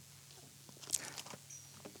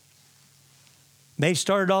May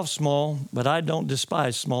start off small, but I don't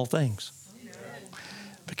despise small things.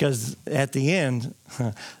 Because at the end,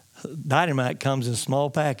 dynamite comes in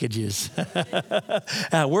small packages.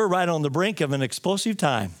 We're right on the brink of an explosive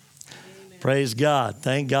time. Amen. Praise God.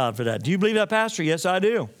 Thank God for that. Do you believe that, Pastor? Yes, I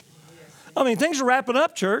do. I mean, things are wrapping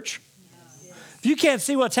up, church. If you can't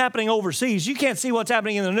see what's happening overseas, you can't see what's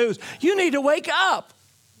happening in the news, you need to wake up.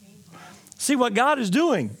 See what God is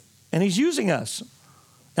doing, and He's using us.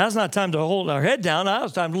 Now it's not time to hold our head down. Now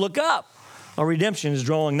it's time to look up. Our redemption is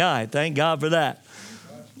drawing nigh. Thank God for that.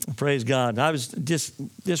 Praise God. I was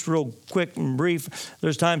just real quick and brief.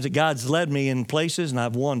 There's times that God's led me in places, and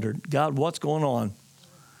I've wondered, God, what's going on?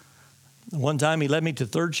 One time He led me to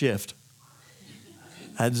third shift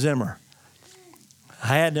at Zimmer.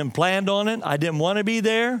 I had them planned on it. I didn't want to be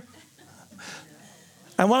there.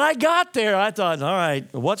 And when I got there, I thought, all right,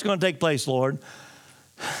 what's going to take place, Lord?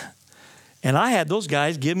 And I had those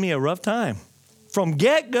guys give me a rough time. From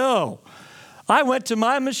get-go, I went to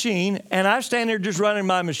my machine, and I stand there just running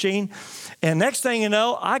my machine. And next thing you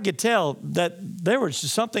know, I could tell that there was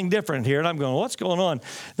something different here. And I'm going, what's going on?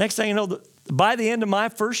 Next thing you know, by the end of my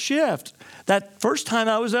first shift, that first time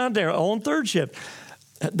I was out there on third shift,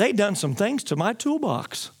 they'd done some things to my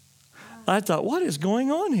toolbox. I thought, what is going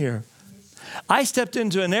on here? I stepped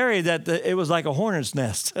into an area that it was like a hornet's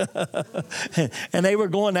nest. And they were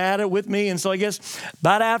going at it with me. And so I guess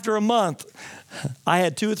about after a month, I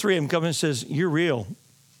had 2 or 3 of them come and says, you're real.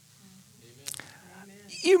 Amen.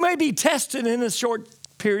 You may be tested in a short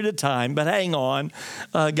period of time, but hang on.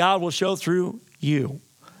 God will show through you,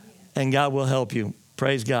 and God will help you.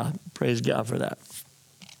 Praise God. Praise God for that.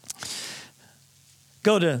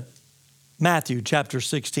 Go to Matthew chapter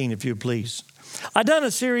 16, if you please. I've done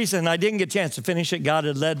a series, and I didn't get a chance to finish it. God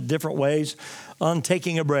had led different ways on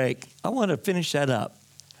taking a break. I want to finish that up.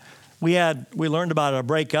 We learned about a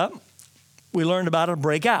breakup. We learned about a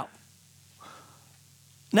breakout.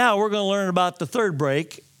 Now we're going to learn about the third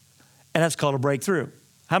break, and that's called a breakthrough.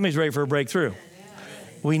 How many's ready for a breakthrough?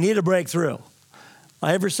 We need a breakthrough.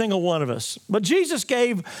 Every single one of us. But Jesus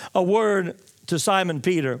gave a word to Simon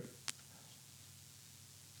Peter,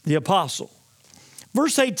 the apostle.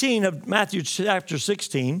 Verse 18 of Matthew chapter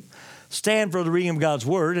 16, stand for the reading of God's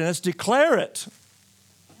word, and let's declare it.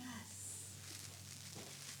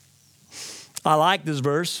 I like this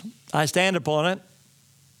verse. I stand upon it.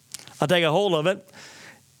 I'll take a hold of it.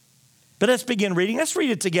 But let's begin reading. Let's read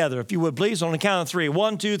it together, if you would, please, on the count of 3.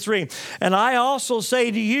 1, 2, 3. And I also say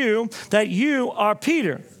to you that you are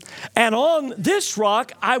Peter, and on this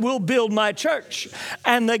rock I will build my church,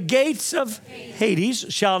 and the gates of Hades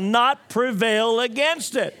shall not prevail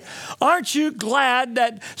against it. Aren't you glad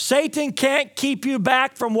that Satan can't keep you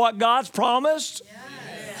back from what God's promised?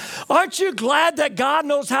 Yes. Aren't you glad that God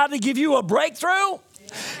knows how to give you a breakthrough?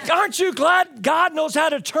 Aren't you glad God knows how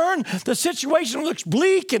to turn the situation that looks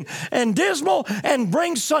bleak and dismal and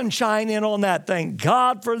bring sunshine in on that? Thank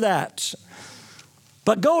God for that.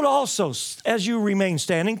 But go to also, as you remain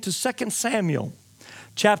standing, to 2 Samuel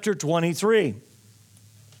chapter 23.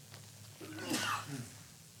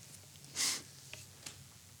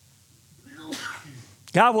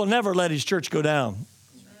 God will never let His church go down.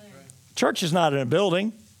 Church is not in a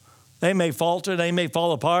building. They may falter, they may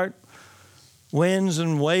fall apart. Winds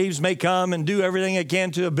and waves may come and do everything it can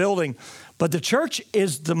to a building. But the church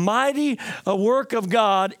is the mighty work of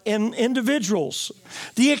God in individuals.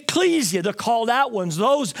 The ecclesia, the called out ones,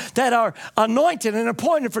 those that are anointed and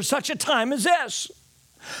appointed for such a time as this.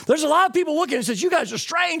 There's a lot of people looking and says, you guys are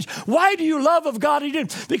strange. Why do you love of God? He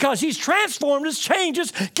didn't. Because He's transformed us, changed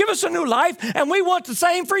us, give us a new life, and we want the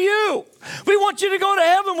same for you. We want you to go to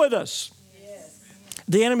heaven with us. Yes.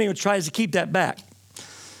 The enemy tries to keep that back.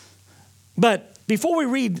 But before we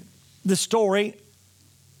read the story,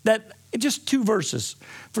 just 2 verses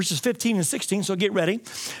 15 and 16, so get ready.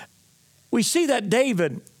 We see that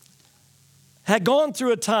David had gone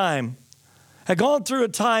through a time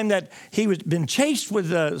that he was been chased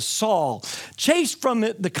with Saul, chased from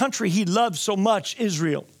the country he loved so much,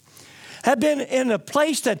 Israel. Had been in a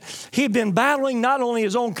place that he'd been battling not only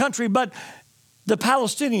his own country, but the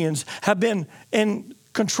Palestinians have been in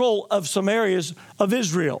control of some areas of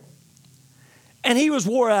Israel. And he was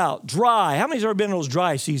wore out, dry. How many's ever been in those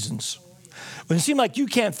dry seasons? When it seemed like you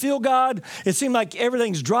can't feel God, it seemed like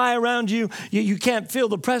everything's dry around you. You can't feel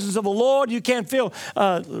the presence of the Lord. You can't feel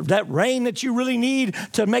that rain that you really need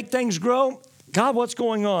to make things grow. God, what's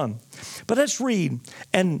going on? But let's read.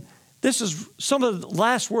 And this is some of the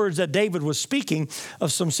last words that David was speaking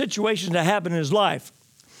of some situations that happened in his life.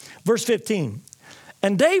 Verse 15.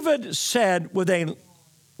 And David said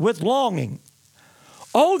with longing,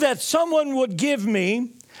 oh, that someone would give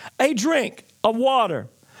me a drink of water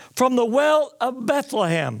from the well of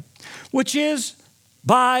Bethlehem, which is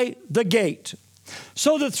by the gate.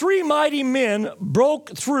 So the three mighty men broke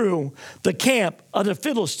through the camp of the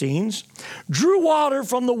Philistines, drew water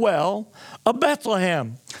from the well of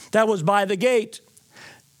Bethlehem that was by the gate,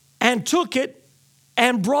 and took it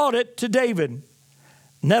and brought it to David.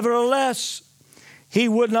 Nevertheless, he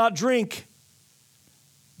would not drink,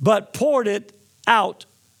 but poured it out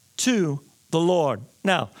to the Lord.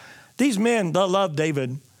 Now, these men, they loved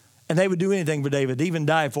David, and they would do anything for David, even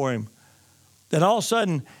die for him. Then all of a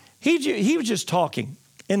sudden, he was just talking.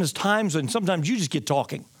 In his times, and sometimes you just get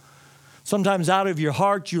talking. Sometimes out of your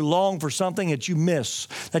heart, you long for something that you miss,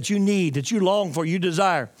 that you need, that you long for, you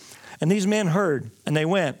desire. And these men heard, and they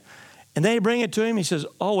went. And they bring it to him. He says,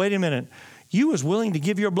 oh, wait a minute. You was willing to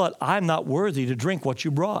give your blood. I'm not worthy to drink what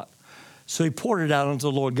you brought. So he poured it out unto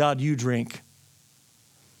the Lord. God, you drink.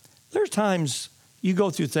 There's times you go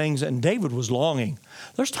through things, and David was longing.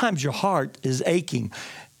 There's times your heart is aching.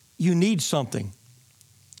 You need something.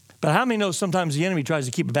 But how many know sometimes the enemy tries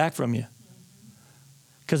to keep it back from you?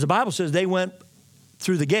 Because the Bible says they went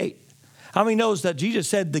through the gate. How many knows that Jesus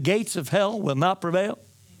said the gates of hell will not prevail?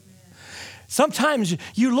 Amen. Sometimes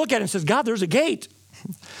you look at it and says, God, there's a gate.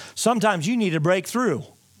 Sometimes you need to break through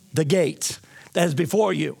the gate that is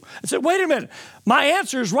before you. I said, wait a minute. My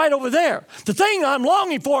answer is right over there. The thing I'm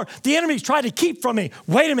longing for, the enemy's trying to keep from me.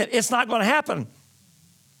 Wait a minute. It's not going to happen.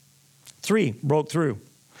 3 broke through.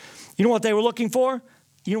 You know what they were looking for?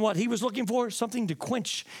 You know what he was looking for? Something to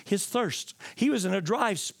quench his thirst. He was in a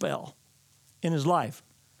dry spell in his life.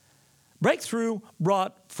 Breakthrough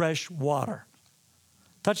brought fresh water.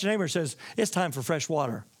 Touch your neighbor and says, it's time for fresh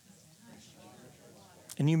water.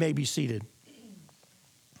 And you may be seated.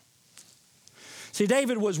 See,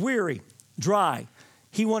 David was weary, dry.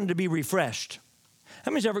 He wanted to be refreshed.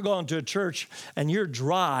 How many's ever gone to a church and you're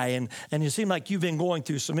dry and you seem like you've been going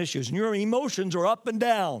through some issues and your emotions are up and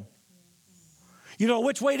down? You know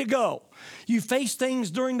which way to go. You face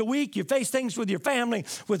things during the week. You face things with your family,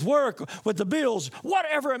 with work, with the bills,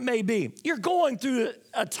 whatever it may be. You're going through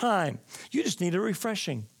a time. You just need a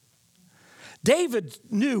refreshing. David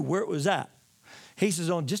knew where it was at. He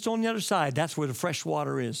says, just on the other side, that's where the fresh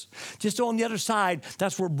water is. Just on the other side,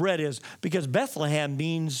 that's where bread is. Because Bethlehem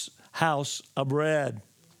means house of bread.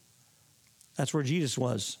 That's where Jesus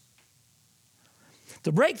was.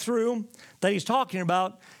 The breakthrough that he's talking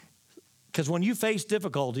about, because when you face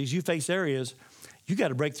difficulties, you face areas, you got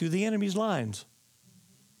to break through the enemy's lines.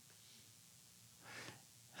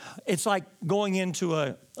 It's like going into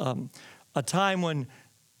a time when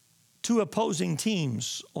 2 opposing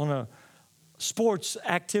teams on a sports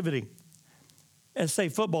activity, let's say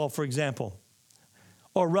football, for example,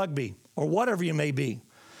 or rugby, or whatever you may be.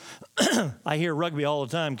 I hear rugby all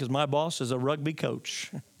the time because my boss is a rugby coach.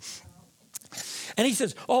 And he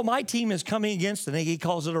says, oh, my team is coming against, and he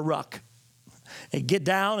calls it a ruck. They get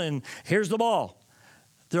down, and here's the ball.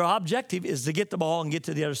 Their objective is to get the ball and get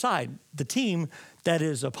to the other side. The team that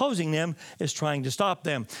is opposing them is trying to stop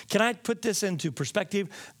them. Can I put this into perspective?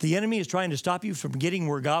 The enemy is trying to stop you from getting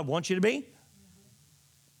where God wants you to be.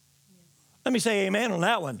 Let me say amen on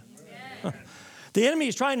that one. The enemy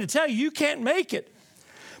is trying to tell you you can't make it.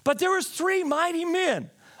 But there was 3 mighty men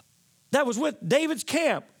that was with David's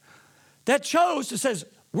camp that chose to says,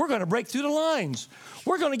 we're going to break through the lines.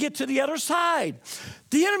 We're going to get to the other side.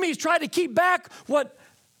 The enemy is trying to keep back what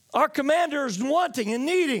our commander is wanting and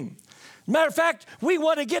needing. Matter of fact, we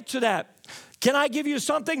want to get to that. Can I give you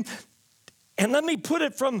something? And let me put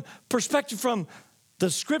it from perspective from the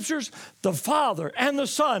scriptures. The Father and the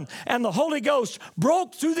Son and the Holy Ghost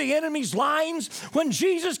broke through the enemy's lines. When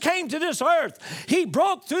Jesus came to this earth, he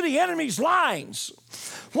broke through the enemy's lines.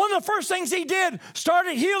 One of the first things he did,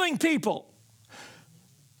 started healing people.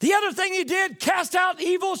 The other thing he did, cast out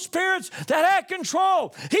evil spirits that had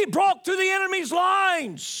control. He broke through the enemy's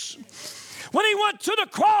lines. When he went to the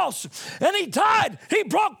cross and he died, he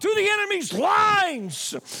broke through the enemy's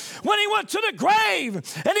lines. When he went to the grave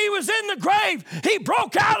and he was in the grave, he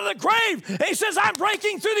broke out of the grave. And he says, I'm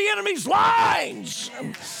breaking through the enemy's lines.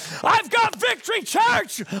 I've got victory,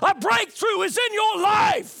 church. A breakthrough is in your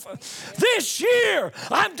life. This year,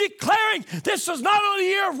 I'm declaring this is not only a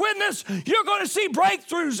year of witness, you're going to see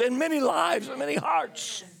breakthroughs in many lives and many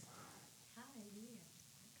hearts.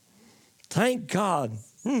 Thank God.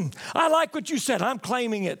 I like what you said. I'm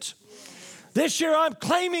claiming it. This year, I'm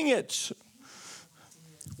claiming it.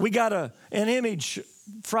 We got an image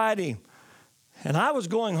Friday, and I was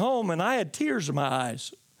going home, and I had tears in my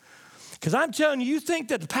eyes Because I'm telling you, you think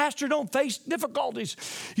that the pastor don't face difficulties.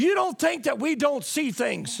 You don't think that we don't see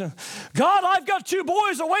things. God, I've got 2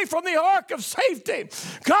 boys away from the ark of safety.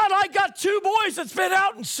 God, I got 2 boys that's been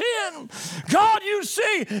out in sin. God, you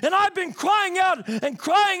see, and I've been crying out and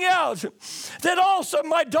crying out. Then all of a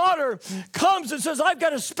sudden my daughter comes and says, I've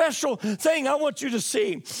got a special thing I want you to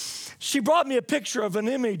see. She brought me a picture of an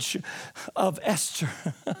image of Esther,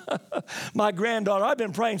 my granddaughter. I've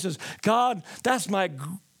been praying, says, God, that's my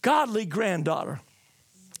godly granddaughter.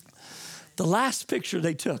 The last picture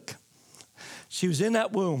they took, she was in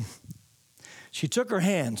that womb. She took her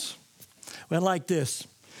hands, went like this,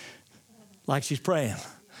 like she's praying.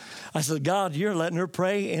 I said, God, you're letting her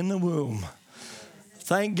pray in the womb.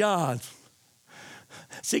 Thank God.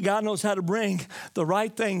 See, God knows how to bring the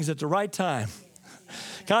right things at the right time.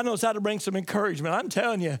 God knows how to bring some encouragement. I'm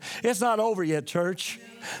telling you, it's not over yet, church.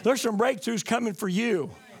 There's some breakthroughs coming for you.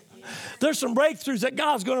 There's some breakthroughs that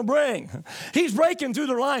God's going to bring. He's breaking through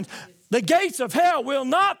the lines. The gates of hell will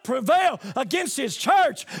not prevail against his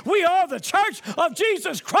church. We are the church of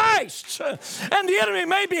Jesus Christ. And the enemy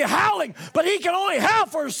may be howling, but he can only howl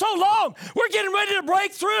for so long. We're getting ready to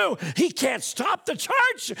break through. He can't stop the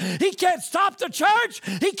church. He can't stop the church.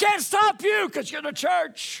 He can't stop you because you're the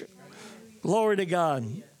church. Glory to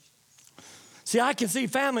God. See, I can see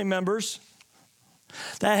family members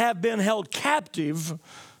that have been held captive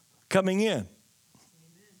coming in.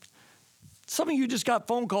 Some of you just got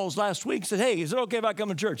phone calls last week, said, hey, is it okay if I come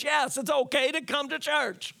to church? Yes, it's okay to come to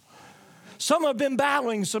church. Some have been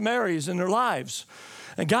battling some areas in their lives,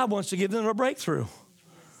 and God wants to give them a breakthrough.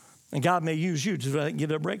 And God may use you to give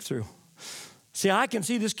them a breakthrough. See, I can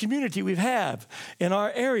see this community we have in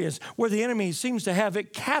our areas where the enemy seems to have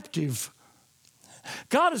it captive.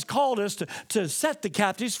 God has called us to set the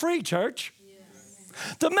captives free, church.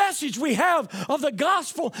 The message we have of the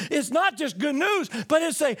gospel is not just good news, but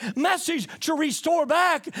it's a message to restore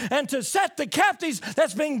back and to set the captives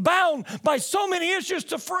that's being bound by so many issues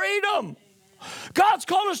to freedom. God's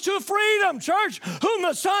called us to freedom, church. Whom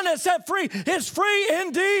the Son has set free is free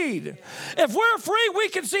indeed. If we're free, we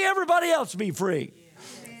can see everybody else be free.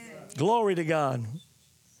 Glory to God.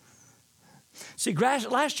 See,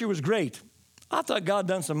 last year was great. I thought God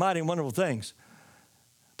done some mighty and wonderful things.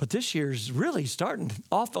 But this year's really starting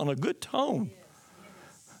off on a good tone.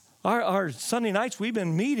 Our Sunday nights, we've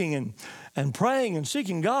been meeting and praying and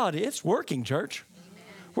seeking God. It's working, church.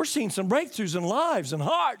 Amen. We're seeing some breakthroughs in lives and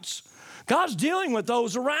hearts. God's dealing with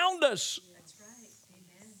those around us. That's right.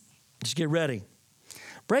 Amen. Just get ready.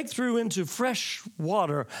 Breakthrough into fresh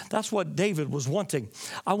water. That's what David was wanting.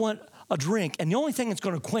 I want a drink, and the only thing that's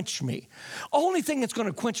going to quench me, only thing that's going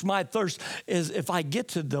to quench my thirst is if I get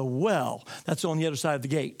to the well that's on the other side of the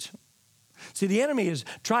gate. See, the enemy has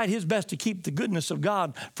tried his best to keep the goodness of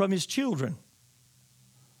God from his children.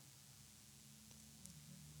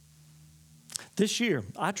 This year,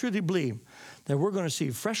 I truly believe that we're going to see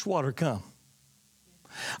fresh water come.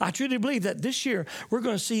 I truly believe that this year we're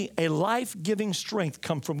going to see a life-giving strength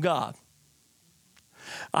come from God.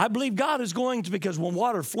 I believe God is going to, because when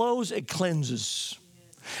water flows, it cleanses.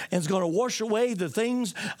 And it's going to wash away the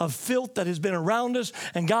things of filth that has been around us,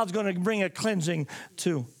 and God's going to bring a cleansing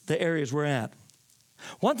to the areas we're at.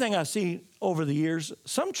 One thing I see over the years,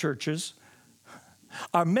 some churches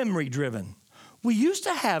are memory-driven. We used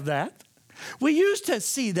to have that. We used to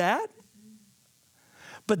see that.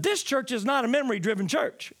 But this church is not a memory-driven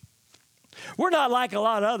church. We're not like a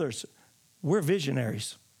lot of others. We're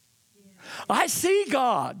visionaries. I see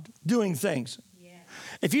God doing things. Yeah.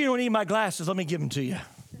 If you don't need my glasses, let me give them to you.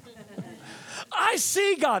 I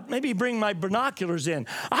see God. Maybe bring my binoculars in.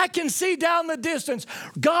 I can see down the distance.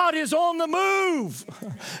 God is on the move.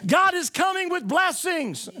 God is coming with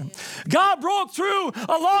blessings. God broke through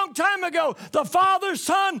a long time ago. The Father,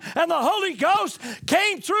 Son, and the Holy Ghost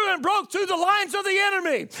came through and broke through the lines of the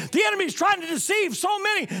enemy. The enemy's trying to deceive so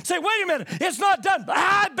many. Say, wait a minute, it's not done.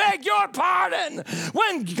 I beg your pardon.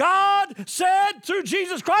 When God said through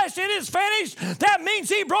Jesus Christ, it is finished, that means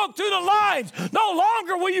he broke through the lines. No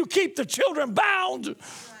longer will you keep the children bound. Right.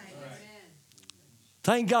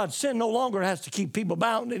 Thank God sin no longer has to keep people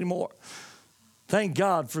bound anymore. Thank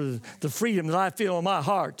God for the freedom that I feel in my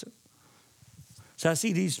heart. So I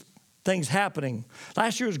see these things happening.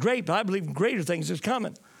 Last year was great, but I believe greater things is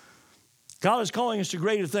coming. God is calling us to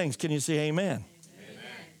greater things. Can you say amen?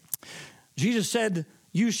 Amen. Jesus said,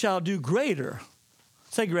 you shall do greater.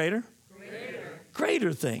 Say greater.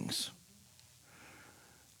 Greater things.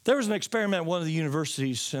 There was an experiment at one of the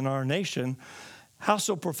universities in our nation. How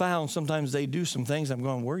so profound, sometimes they do some things. I'm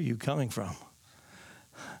going, where are you coming from?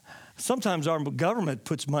 Sometimes our government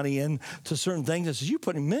puts money into certain things and says, you're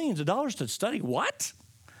putting millions of dollars to study what?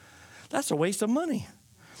 That's a waste of money.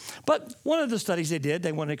 But one of the studies they did,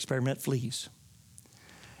 they wanted to experiment fleas.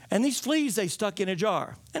 And these fleas, they stuck in a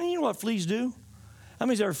jar. And you know what fleas do? How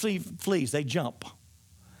many are fleas? They jump.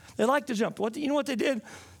 They like to jump. You know what they did?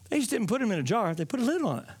 They just didn't put them in a jar. They put a lid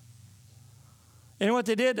on it. And you know what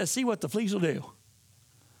they did? Let's see what the fleas will do.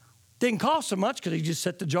 Didn't cost so much because they just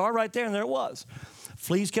set the jar right there and there it was.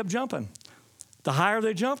 Fleas kept jumping. The higher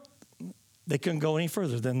they jumped, they couldn't go any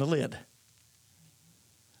further than the lid.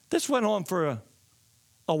 This went on for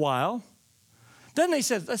a while. Then they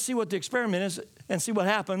said, let's see what the experiment is and see what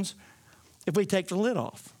happens if we take the lid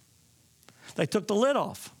off. They took the lid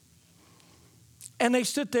off. And they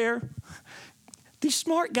stood there, these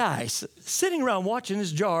smart guys, sitting around watching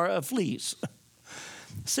this jar of fleas.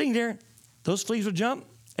 Sitting there, those fleas would jump,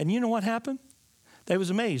 and you know what happened? They was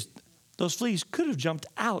amazed. Those fleas could have jumped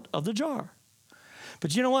out of the jar.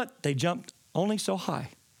 But you know what? They jumped only so high.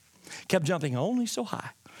 Kept jumping only so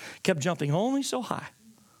high. Kept jumping only so high.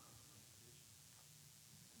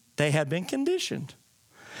 They had been conditioned.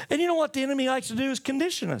 And you know what the enemy likes to do is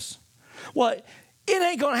condition us. Well, it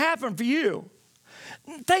ain't going to happen for you.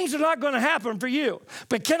 Things are not going to happen for you.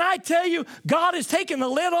 But can I tell you, God has taken the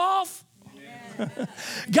lid off.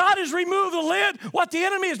 God has removed the lid. What the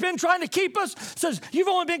enemy has been trying to keep us says, you've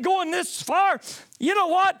only been going this far. You know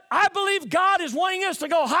what? I believe God is wanting us to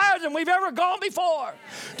go higher than we've ever gone before.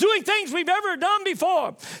 Doing things we've ever done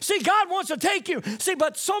before. See, God wants to take you. See,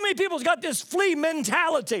 but so many people's got this flea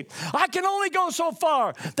mentality. I can only go so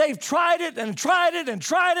far. They've tried it and tried it and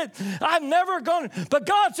tried it. I've never gone. But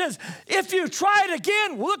God says, if you try it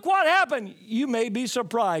again, look what happened. You may be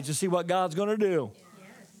surprised to see what God's going to do.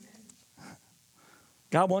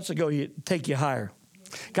 God wants to take you higher.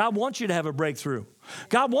 God wants you to have a breakthrough.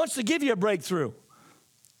 God wants to give you a breakthrough.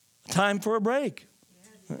 Time for a break.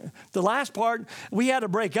 The last part, we had to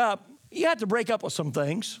break up. You had to break up with some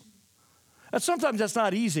things. And sometimes that's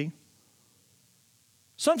not easy.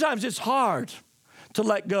 Sometimes it's hard to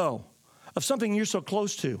let go of something you're so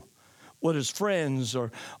close to, whether it's friends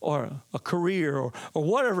or a career or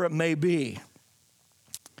whatever it may be.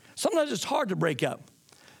 Sometimes it's hard to break up.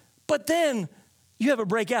 But then you have a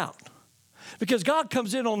breakout because God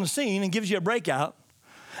comes in on the scene and gives you a breakout.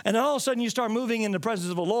 And then all of a sudden you start moving in the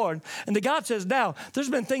presence of the Lord. And the God says, now, there's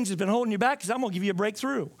been things that's been holding you back because I'm going to give you a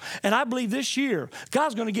breakthrough. And I believe this year,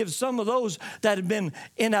 God's going to give some of those that have been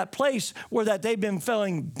in that place where that they've been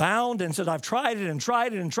feeling bound and said, I've tried it and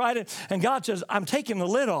tried it and tried it. And God says, I'm taking the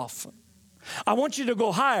lid off. I want you to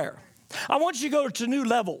go higher. I want you to go to new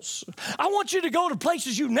levels. I want you to go to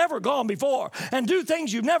places you've never gone before and do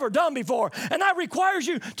things you've never done before. And that requires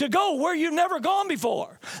you to go where you've never gone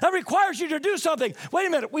before. That requires you to do something. Wait a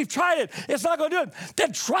minute, we've tried it. It's not going to do it.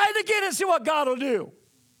 Then try it again and see what God will do.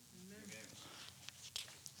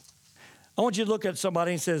 I want you to look at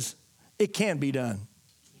somebody and says, it can be done.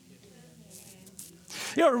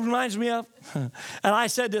 You know what it reminds me of? And I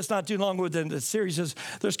said this not too long ago in the series, says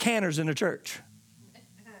there's canners in the church.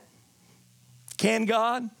 Can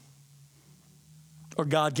God or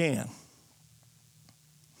God can?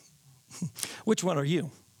 Which one are you?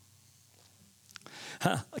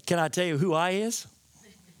 Can I tell you who I is?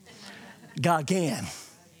 God can.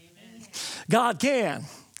 God can.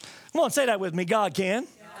 Come on, say that with me. God can. God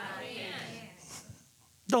can.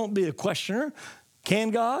 Don't be a questioner. Can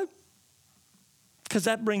God? Because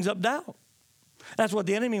that brings up doubt. That's what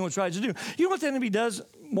the enemy tries to do. You know what the enemy does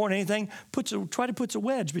more than anything? Try to put a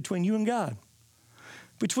wedge between you and God.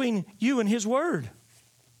 Between you and his word.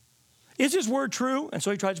 Is his word true? And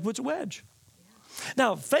so he tries to put a wedge.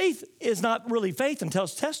 Now, faith is not really faith until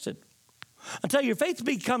it's tested. Until your faith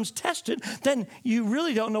becomes tested, then you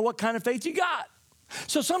really don't know what kind of faith you got.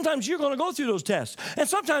 So sometimes you're going to go through those tests. And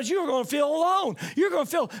sometimes you're going to feel alone. You're going to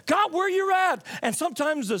feel, God, where you're at. And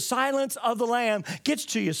sometimes the silence of the Lamb gets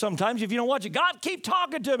to you sometimes if you don't watch it. God, keep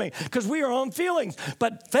talking to me because we are on feelings.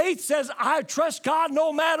 But faith says, I trust God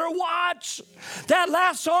no matter what. That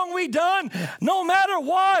last song we done, no matter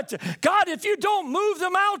what. God, if you don't move the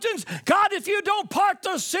mountains, God, if you don't part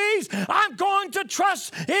the seas, I'm going to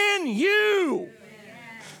trust in you.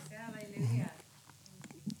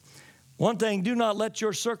 One thing, do not let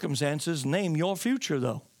your circumstances name your future,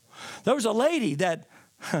 though. There was a lady that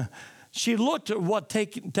she looked at what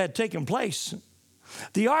had taken place.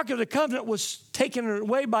 The Ark of the Covenant was taken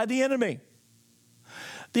away by the enemy.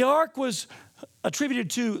 The Ark was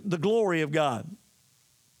attributed to the glory of God.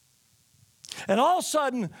 And all of a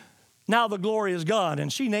sudden, now the glory is gone.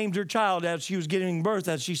 And she named her child as she was giving birth,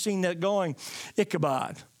 as she seen that going,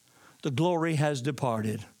 Ichabod. The glory has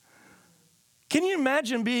departed. Can you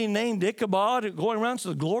imagine being named Ichabod, going around, so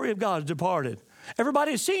the glory of God has departed?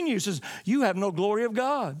 Everybody has seen you says, you have no glory of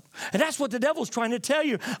God. And that's what the devil's trying to tell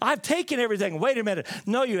you. I've taken everything. Wait a minute.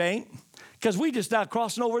 No, you ain't. Because we just now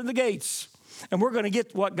crossing over the gates. And we're going to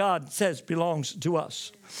get what God says belongs to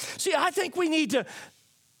us. See, I think we need to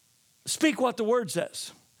speak what the Word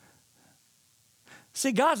says.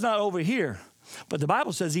 See, God's not over here. But the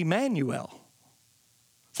Bible says Emmanuel.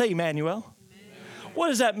 Say Emmanuel. Emmanuel. What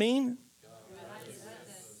does that mean?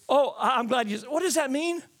 Oh, I'm glad you said. What does that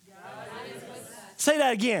mean? Say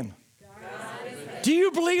that again. Do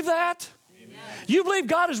you believe that? Amen. You believe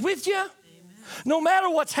God is with you? Amen. No matter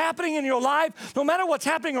what's happening in your life, no matter what's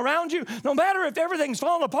happening around you, no matter if everything's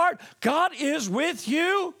falling apart, God is with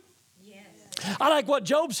you. Yes. I like what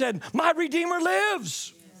Job said, my Redeemer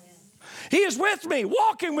lives. Yes. He is with me,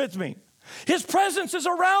 walking with me. His presence is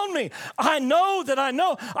around me. I know that I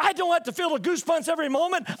know. I don't have to feel the goosebumps every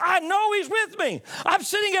moment. I know He's with me. I'm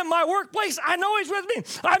sitting at my workplace. I know He's with me.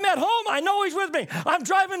 I'm at home. I know He's with me. I'm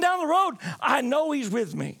driving down the road. I know He's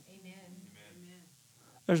with me. Amen.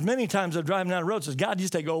 There's many times I'm driving down the road and says, God,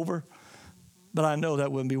 just take over. But I know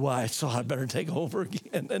that wouldn't be wise, so I better take over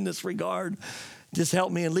again in this regard. Just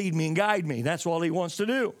help me and lead me and guide me. That's all He wants to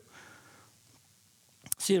do.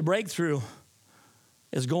 See, a breakthrough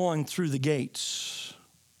is going through the gates.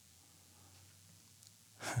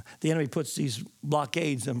 The enemy puts these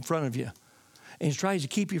blockades in front of you, and he tries to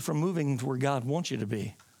keep you from moving to where God wants you to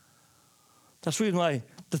be. That's the reason why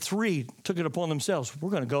the three took it upon themselves. We're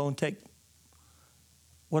going to go and take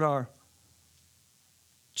what our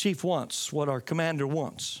chief wants, what our commander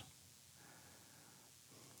wants.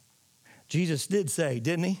 Jesus did say,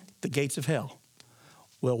 didn't He? The gates of hell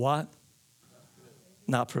will what?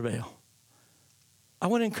 Not prevail. I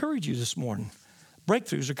want to encourage you this morning.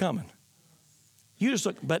 Breakthroughs are coming. You just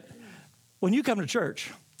look, but when you come to church,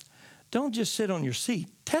 don't just sit on your seat.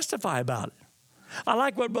 Testify about it. I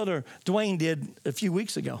like what Brother Dwayne did a few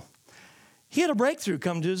weeks ago. He had a breakthrough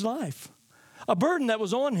come to his life. A burden that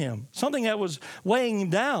was on him. Something that was weighing him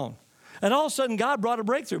down. And all of a sudden, God brought a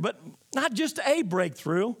breakthrough. But not just a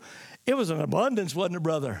breakthrough. It was an abundance, wasn't it,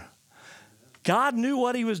 brother? God knew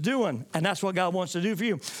what He was doing. And that's what God wants to do for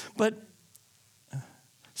you. But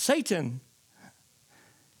Satan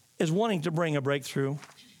is wanting to bring a breakthrough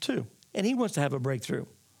too. And he wants to have a breakthrough.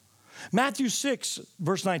 Matthew 6,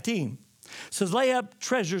 verse 19 says, lay up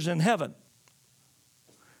treasures in heaven.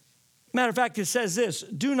 Matter of fact, it says this,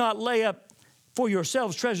 do not lay up for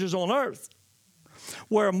yourselves treasures on earth,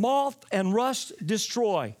 where moth and rust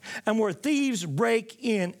destroy, and where thieves break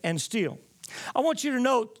in and steal. I want you to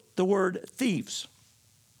note the word thieves.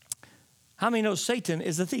 How many know Satan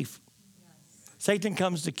is a thief? Satan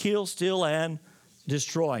comes to kill, steal, and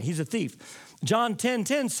destroy. He's a thief. John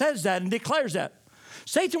 10:10 says that and declares that.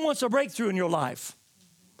 Satan wants a breakthrough in your life.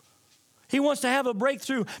 He wants to have a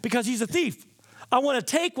breakthrough because he's a thief. I want to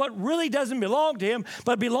take what really doesn't belong to him,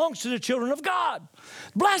 but belongs to the children of God.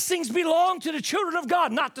 Blessings belong to the children of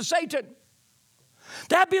God, not to Satan.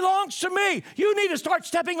 That belongs to me. You need to start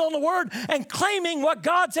stepping on the word and claiming what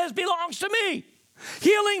God says belongs to me.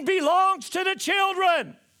 Healing belongs to the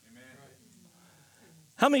children.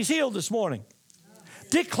 How many's healed this morning?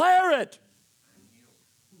 Declare it.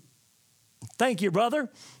 Thank you,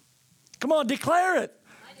 brother. Come on, declare it.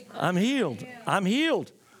 I'm healed. I'm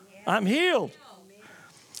healed. I'm healed.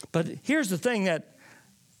 But here's the thing that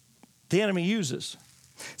the enemy uses.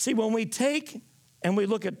 See, when we take and we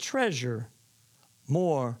look at treasure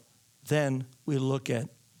more than we look at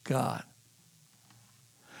God.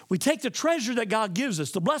 We take the treasure that God gives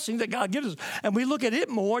us, the blessing that God gives us, and we look at it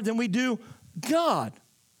more than we do God.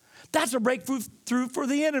 That's a breakthrough for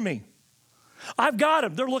the enemy. I've got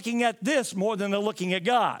them. They're looking at this more than they're looking at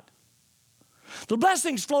God. The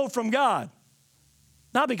blessings flow from God.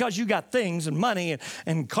 Not because you got things and money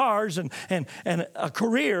and cars and a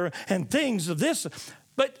career and things of this,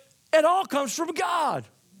 but it all comes from God.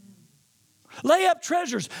 Lay up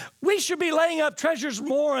treasures. We should be laying up treasures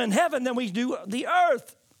more in heaven than we do the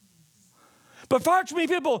earth. But far too many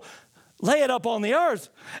people lay it up on the earth.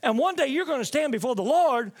 And one day you're going to stand before the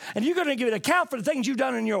Lord and you're going to give an account for the things you've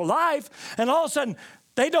done in your life. And all of a sudden,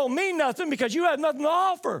 they don't mean nothing because you have nothing to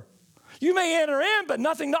offer. You may enter in, but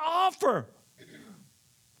nothing to offer.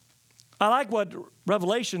 I like what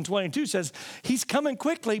Revelation 22 says. He's coming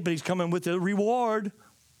quickly, but he's coming with a reward.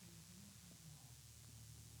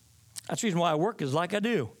 That's the reason why I work is like I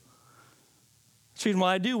do. That's the reason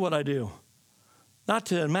why I do what I do. Not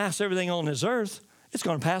to amass everything on this earth. It's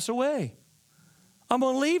going to pass away. I'm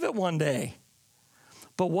going to leave it one day.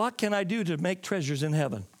 But what can I do to make treasures in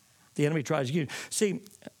heaven? The enemy tries to get you. See,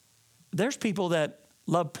 there's people that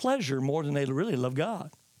love pleasure more than they really love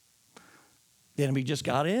God. The enemy just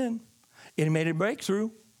got in. It made a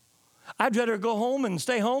breakthrough. I'd rather go home and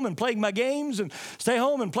stay home and play my games and stay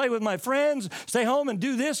home and play with my friends, stay home and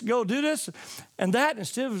do this, go do this and that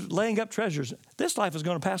instead of laying up treasures. This life is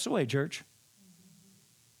going to pass away, church.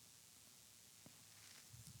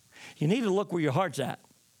 You need to look where your heart's at.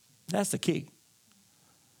 That's the key.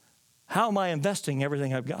 How am I investing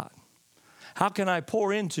everything I've got? How can I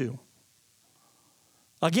pour into?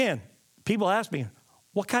 Again, people ask me,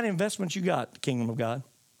 what kind of investments you got, the kingdom of God?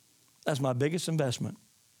 That's my biggest investment.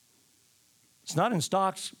 It's not in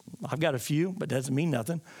stocks. I've got a few, but that doesn't mean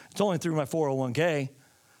nothing. It's only through my 401k.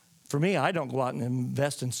 For me, I don't go out and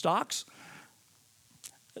invest in stocks.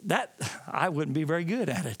 That, I wouldn't be very good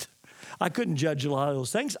at it. I couldn't judge a lot of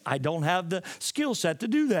those things. I don't have the skill set to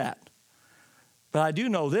do that. But I do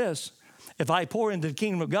know this. If I pour into the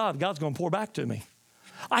kingdom of God, God's going to pour back to me.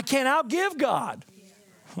 I can't outgive God.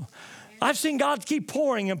 I've seen God keep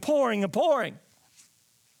pouring and pouring and pouring.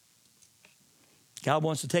 God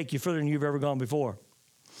wants to take you further than you've ever gone before.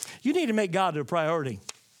 You need to make God a priority.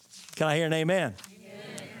 Can I hear an amen?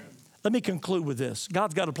 Amen. Let me conclude with this.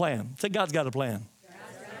 God's got a plan. Say, God's got a plan.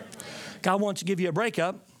 God wants to give you a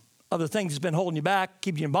breakup of the things that's been holding you back,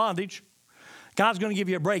 keeping you in bondage. God's going to give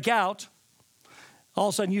you a breakout. All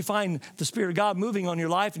of a sudden, you find the Spirit of God moving on your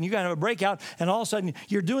life, and you got to have a breakout, and all of a sudden,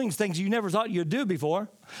 you're doing things you never thought you'd do before.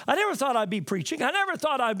 I never thought I'd be preaching. I never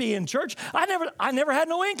thought I'd be in church. I never had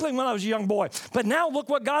no inkling when I was a young boy. But now, look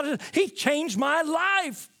what God has. He changed my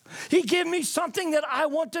life. He gave me something that I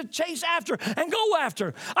want to chase after and go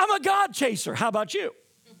after. I'm a God chaser. How about you?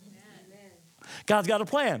 Amen. God's got a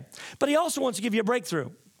plan. But He also wants to give you a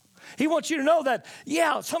breakthrough. He wants you to know that,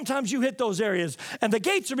 yeah, sometimes you hit those areas and the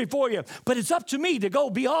gates are before you, but it's up to me to go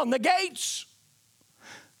beyond the gates.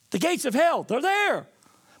 The gates of hell, they're there.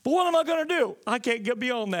 But what am I going to do? I can't get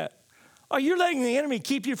beyond that. Are you letting the enemy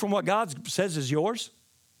keep you from what God says is yours?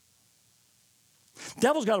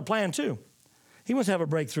 Devil's got a plan too. He wants to have a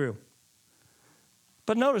breakthrough.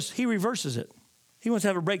 But notice, he reverses it. He wants to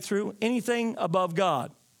have a breakthrough, anything above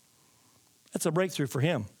God. That's a breakthrough for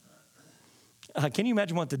him. Can you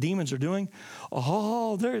imagine what the demons are doing?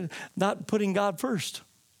 Oh, they're not putting God first.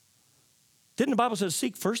 Didn't the Bible say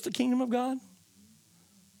seek first the kingdom of God?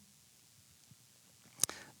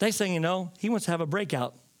 They say, he wants to have a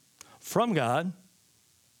breakout from God,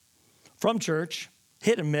 from church,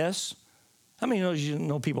 hit and miss. How many of you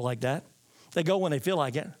know people like that? They go when they feel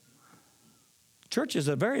like it. Church is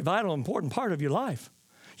a very vital, important part of your life.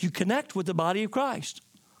 You connect with the body of Christ.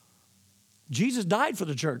 Jesus died for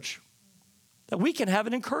the church. That we can have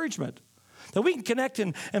an encouragement, that we can connect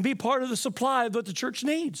and be part of the supply of what the church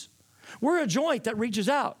needs. We're a joint that reaches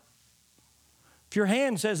out. If your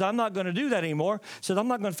hand says, I'm not going to do that anymore, says, I'm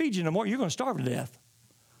not going to feed you anymore, you're going to starve to death.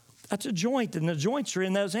 That's a joint, and the joints are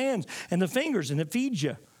in those hands and the fingers, and it feeds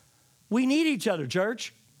you. We need each other,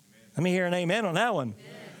 church. Amen. Let me hear an amen on that one.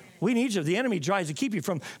 Amen. We need each other. The enemy tries to keep you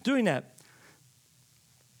from doing that.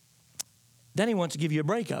 Then he wants to give you a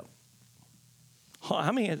breakup.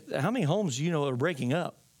 How many homes do you know are breaking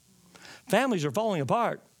up? Families are falling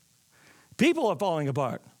apart. People are falling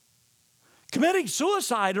apart. Committing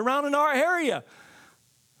suicide around in our area.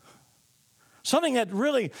 Something that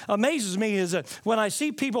really amazes me is that when I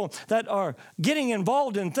see people that are getting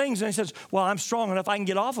involved in things and they says, well, I'm strong enough I can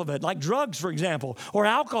get off of it, like drugs, for example, or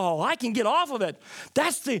alcohol, I can get off of it.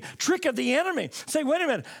 That's the trick of the enemy. Say, wait a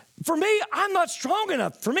minute. For me, I'm not strong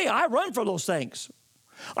enough. For me, I run for those things.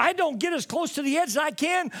 I don't get as close to the edge as I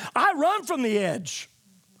can. I run from the edge.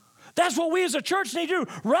 That's what we as a church need to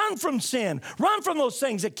do. Run from sin. Run from those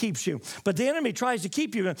things that keeps you. But the enemy tries to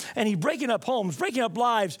keep you, and he's breaking up homes, breaking up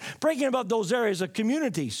lives, breaking up those areas of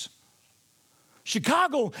communities.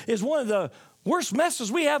 Chicago is one of the worst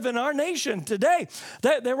messes we have in our nation today.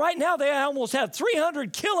 Right now, they almost have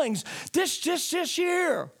 300 killings this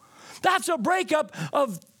year. That's a breakup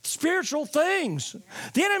of spiritual things.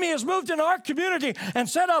 The enemy has moved in our community and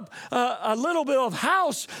set up a little bit of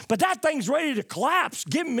house, but that thing's ready to collapse.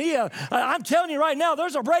 I'm telling you right now,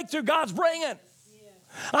 there's a breakthrough God's bringing.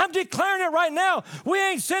 I'm declaring it right now. We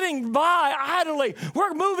ain't sitting by idly.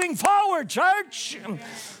 We're moving forward, church.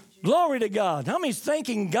 Glory to God. How many's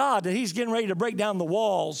thanking God that he's getting ready to break down the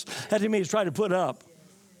walls that he may try to put up?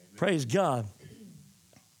 Praise God.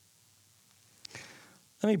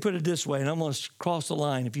 Let me put it this way, and I'm going to cross the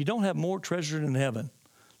line. If you don't have more treasure in heaven,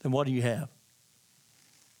 then what do you have?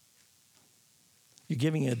 You're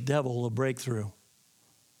giving a devil a breakthrough.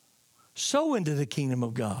 Sow into the kingdom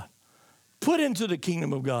of God. Put into the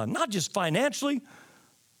kingdom of God, not just financially.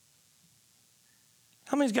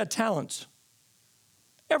 How many's got talents?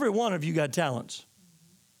 Every one of you got talents.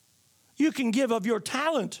 You can give of your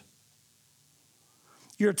talent,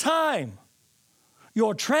 your time,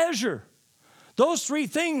 your treasure. Those three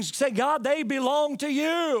things, say, God, they belong to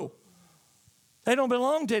you. They don't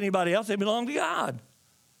belong to anybody else. They belong to God.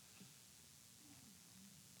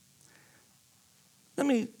 Let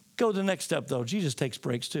me go to the next step, though. Jesus takes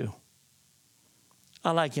breaks, too.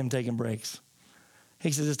 I like him taking breaks.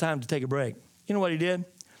 He says, it's time to take a break. You know what he did?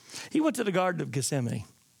 He went to the Garden of Gethsemane,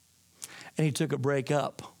 and he took a break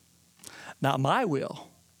up. Not my will,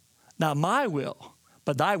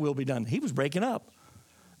 but thy will be done. He was breaking up.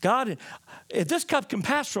 God, if this cup can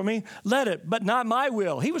pass from me, let it, but not my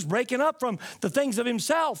will. He was breaking up from the things of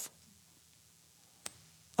himself.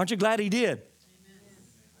 Aren't you glad he did? Amen.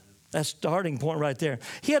 That's the starting point right there.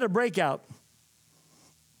 He had a breakout.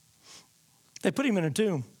 They put him in a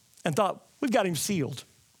tomb and thought, we've got him sealed.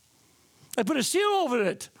 They put a seal over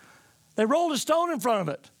it. They rolled a stone in front of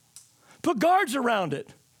it. Put guards around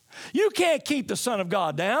it. You can't keep the Son of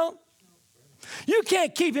God down. You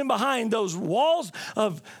can't keep him behind those walls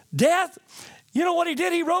of death. You know what he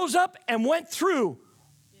did? He rose up and went through.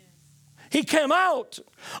 He came out.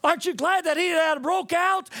 Aren't you glad that he had broke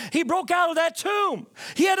out? He broke out of that tomb.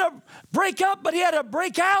 He had to break up, but he had to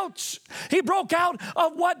break out. He broke out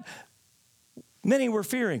of what many were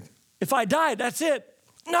fearing. If I died, that's it.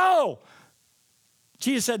 No.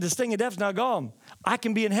 Jesus said, the sting of death's now gone. I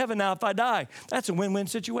can be in heaven now if I die. That's a win-win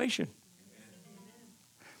situation.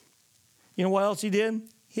 You know what else he did?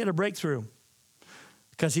 He had a breakthrough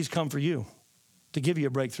because he's come for you to give you a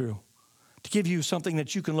breakthrough, to give you something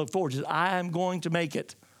that you can look forward to. I am going to make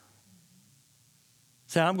it.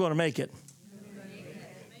 Say, I'm going to make it.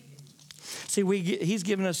 See, he's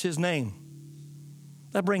given us his name.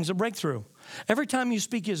 That brings a breakthrough. Every time you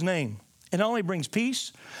speak his name, it not only brings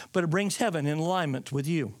peace, but it brings heaven in alignment with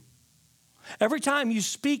you. Every time you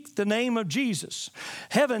speak the name of Jesus,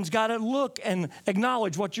 heaven's got to look and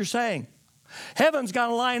acknowledge what you're saying. Heaven's got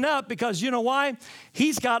to line up because you know why?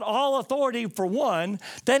 He's got all authority for one.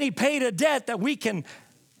 Then he paid a debt that we can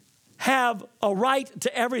have a right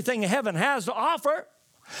to everything heaven has to offer.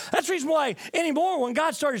 That's the reason why anymore when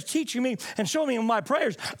God started teaching me and showing me in my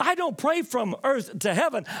prayers, I don't pray from earth to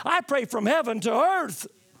heaven. I pray from heaven to earth.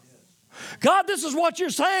 God, this is what you're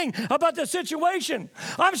saying about the situation.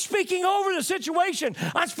 I'm speaking over the situation.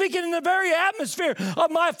 I'm speaking in the very atmosphere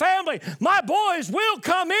of my family. My boys will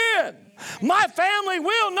come in. My family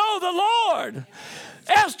will know the Lord.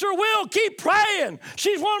 Esther will keep praying.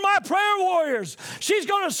 She's one of my prayer warriors. She's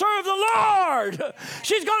going to serve the Lord.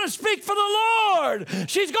 She's going to speak for the Lord.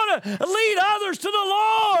 She's going to lead others to the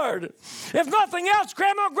Lord. If nothing else,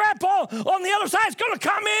 Grandma and Grandpa on the other side is going to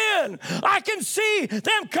come in. I can see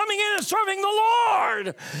them coming in and serving the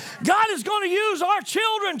Lord. God is going to use our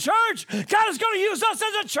children, church. God is going to use us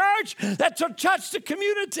as a church that to touch the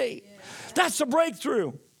community. That's a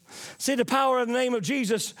breakthrough. See, the power of the name of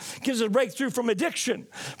Jesus gives us a breakthrough from addiction,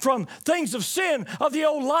 from things of sin, of the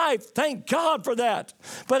old life. Thank God for that.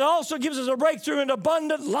 But it also gives us a breakthrough in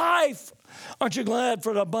abundant life. Aren't you glad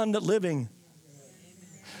for the abundant living?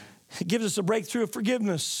 It gives us a breakthrough of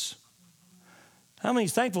forgiveness. How many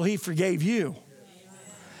is thankful he forgave you?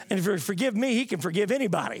 And if you forgive me, he can forgive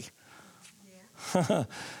anybody.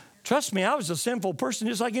 Trust me, I was a sinful person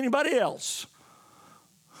just like anybody else.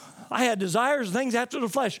 I had desires and things after the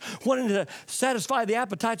flesh, wanting to satisfy the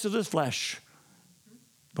appetites of this flesh.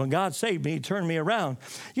 When God saved me, he turned me around.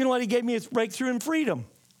 You know what? He gave me a breakthrough in freedom.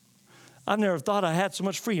 I've never thought I had so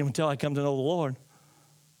much freedom until I come to know the Lord.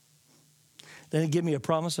 Then he gave me a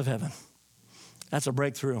promise of heaven. That's a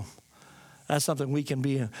breakthrough. That's something we can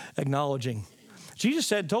be acknowledging. Jesus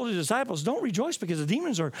told his disciples, don't rejoice because the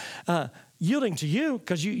demons are yielding to you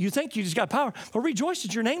because you think you just got power. But rejoice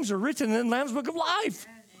that your names are written in the Lamb's Book of Life.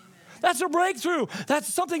 That's a breakthrough.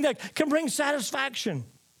 That's something that can bring satisfaction.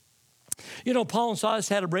 You know, Paul and Silas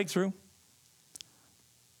had a breakthrough.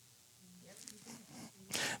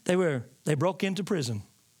 They broke into prison.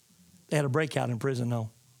 They had a breakout in prison, though.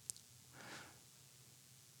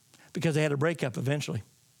 Because they had a breakup eventually.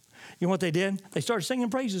 You know what they did? They started singing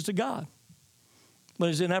praises to God. But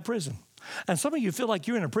it's in that prison. And some of you feel like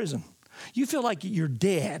you're in a prison. You feel like you're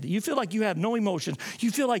dead. You feel like you have no emotion.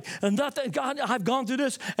 You feel like nothing. God, I've gone through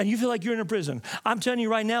this, and you feel like you're in a prison. I'm telling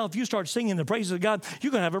you right now, if you start singing the praises of God,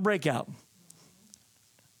 you're going to have a breakout.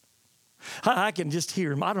 I can just hear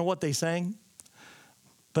them. I don't know what they sang.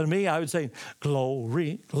 But me, I would say,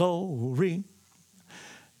 glory, glory,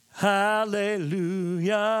 hallelujah.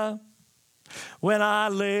 When I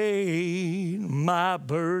laid my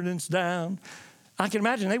burdens down. I can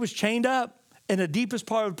imagine they was chained up in the deepest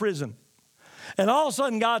part of the prison. And all of a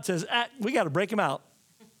sudden God says, we got to break them out.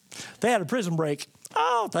 They had a prison break.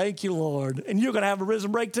 Oh, thank you, Lord. And you're going to have a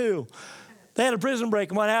prison break too. They had a prison break,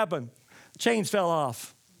 and what happened? Chains fell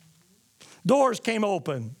off. Doors came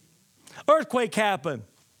open. Earthquake happened.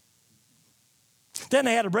 Then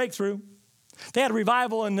they had a breakthrough. They had a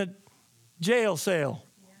revival in the jail cell.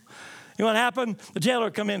 You know what happened? The jailer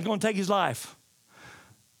come in, going to take his life.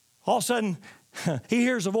 All of a sudden, he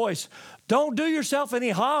hears a voice. Don't do yourself any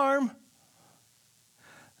harm.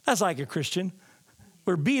 That's like a Christian.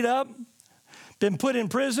 We're beat up, been put in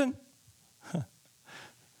prison,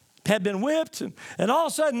 had been whipped, and all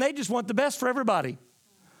of a sudden they just want the best for everybody.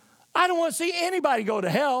 I don't want to see anybody go to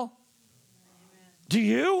hell. Do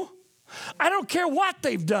you? I don't care what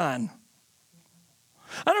they've done.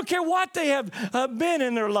 I don't care what they have been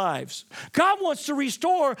in their lives. God wants to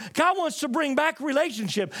restore. God wants to bring back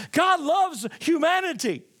relationship. God loves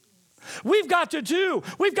humanity. We've got to do.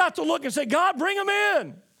 We've got to look and say, God, bring them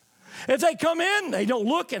in. If they come in, they don't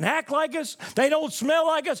look and act like us. They don't smell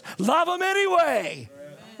like us. Love them anyway.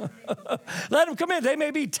 Let them come in. They may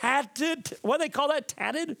be tatted. What do they call that?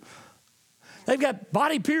 Tatted? They've got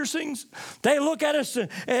body piercings. They look at us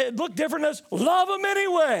and look different than us. Love them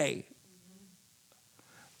anyway.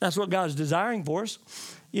 That's what God's desiring for us.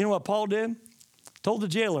 You know what Paul did? Told the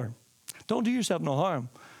jailer, don't do yourself no harm.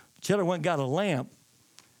 The jailer went and got a lamp.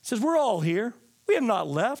 He says, we're all here. We have not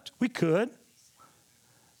left. We could.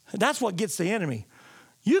 That's what gets the enemy.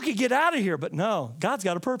 You could get out of here, but no. God's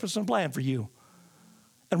got a purpose and plan for you.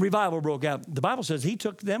 And revival broke out. The Bible says he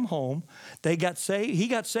took them home. They got saved. He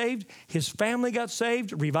got saved. His family got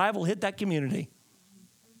saved. Revival hit that community.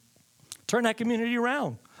 Turn that community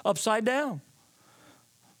around, upside down.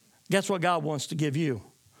 Guess what God wants to give you?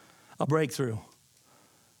 A breakthrough.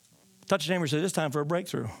 Touch your neighbor and say, it's time for a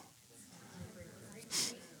breakthrough.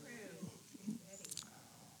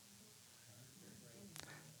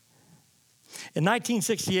 In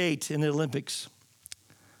 1968, in the Olympics,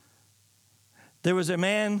 there was a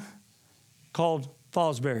man called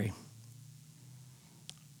Fosbury.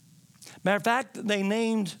 Matter of fact, they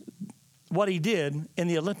named what he did in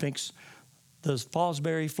the Olympics the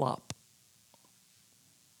Fosbury Flop.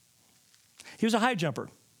 He was a high jumper.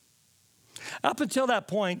 Up until that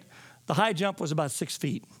point, the high jump was about 6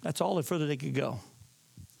 feet. That's all the further they could go.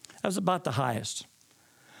 That was about the highest.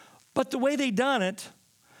 But the way they done it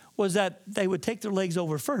was that they would take their legs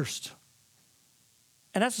over first.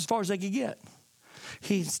 And that's as far as they could get.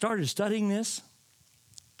 He started studying this.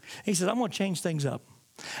 He said, I'm going to change things up.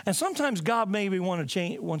 And sometimes God maybe wants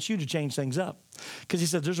you to change things up. Because he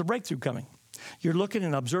said, there's a breakthrough coming. You're looking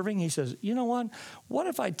and observing. He says, you know what? What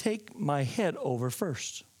if I take my head over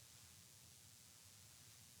first?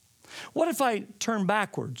 What if I turn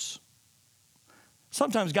backwards?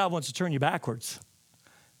 Sometimes God wants to turn you backwards.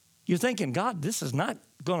 You're thinking, God, this is not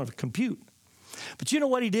going to compute. But you know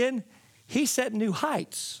what he did? He set new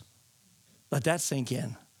heights. Let that sink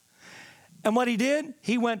in. And what he did,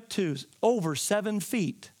 he went to over 7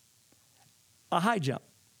 feet, a high jump.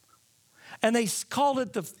 And they called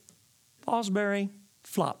it the Fosbury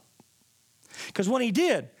Flop. Because when he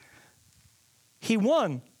did, he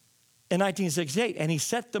won in 1968, and he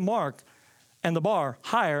set the mark and the bar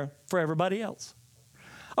higher for everybody else.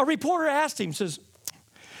 A reporter asked him, says,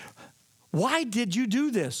 why did you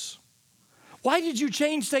do this? Why did you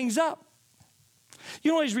change things up?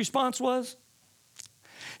 You know what his response was?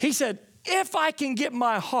 He said, if I can get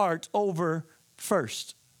my heart over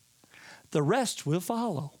first, the rest will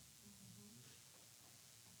follow.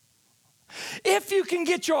 If you can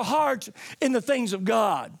get your heart in the things of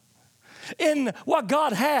God, in what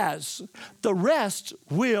God has, the rest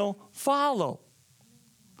will follow.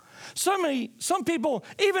 Some people,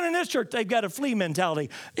 even in this church, they've got a flea mentality.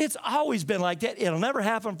 It's always been like that. It'll never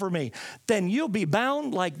happen for me. Then you'll be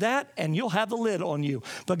bound like that, and you'll have the lid on you.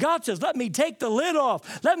 But God says, let me take the lid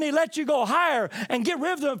off. Let me let you go higher and get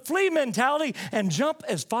rid of the flea mentality and jump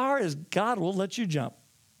as far as God will let you jump.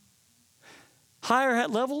 Higher at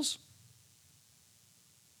levels.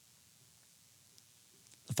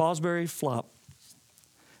 The Fosbury Flop.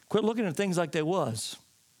 Quit looking at things like they was.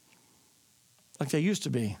 Like they used to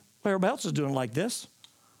be. Well, everybody else is doing like this.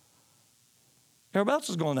 Everybody else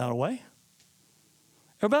is going that way.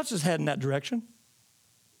 Everybody else is heading that direction.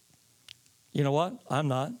 You know what? I'm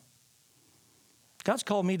not. God's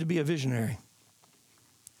called me to be a visionary.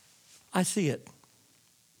 I see it.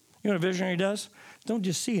 You know what a visionary does? Don't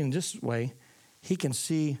just see in this way. He can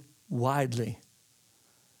see widely.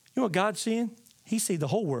 You know what God's seeing? He sees the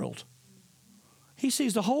whole world. He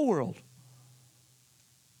sees the whole world.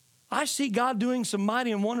 I see God doing some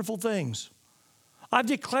mighty and wonderful things. I've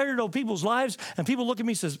declared it over people's lives, and people look at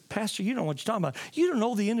me and says, Pastor, you don't know what you're talking about. You don't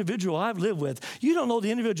know the individual I've lived with. You don't know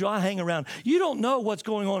the individual I hang around. You don't know what's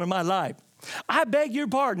going on in my life. I beg your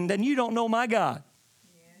pardon, then you don't know my God.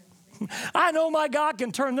 I know my God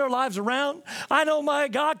can turn their lives around. I know my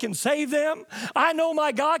God can save them. I know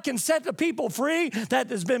my God can set the people free that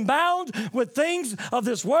has been bound with things of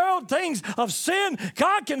this world, things of sin.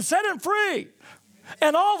 God can set them free.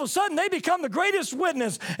 And all of a sudden, they become the greatest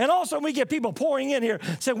witness. And all of a sudden, we get people pouring in here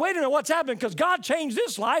saying, wait a minute, what's happening? Because God changed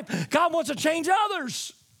this life. God wants to change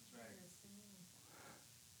others.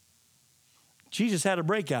 Jesus had a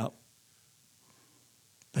breakout.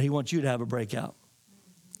 But he wants you to have a breakout.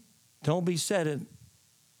 Don't be set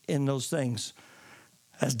in those things.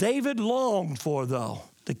 As David longed for, though,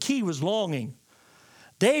 the key was longing.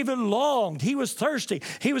 David longed. He was thirsty.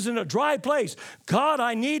 He was in a dry place. God,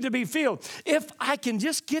 I need to be filled. If I can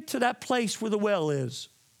just get to that place where the well is,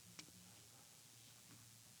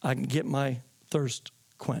 I can get my thirst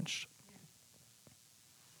quenched.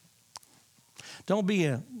 Don't be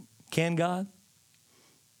a can God.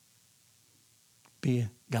 Be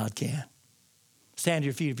a God can. Stand to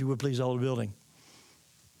your feet if you would please, all the building.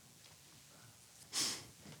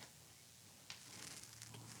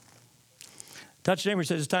 Touch your neighbor and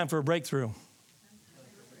says it's time for a breakthrough.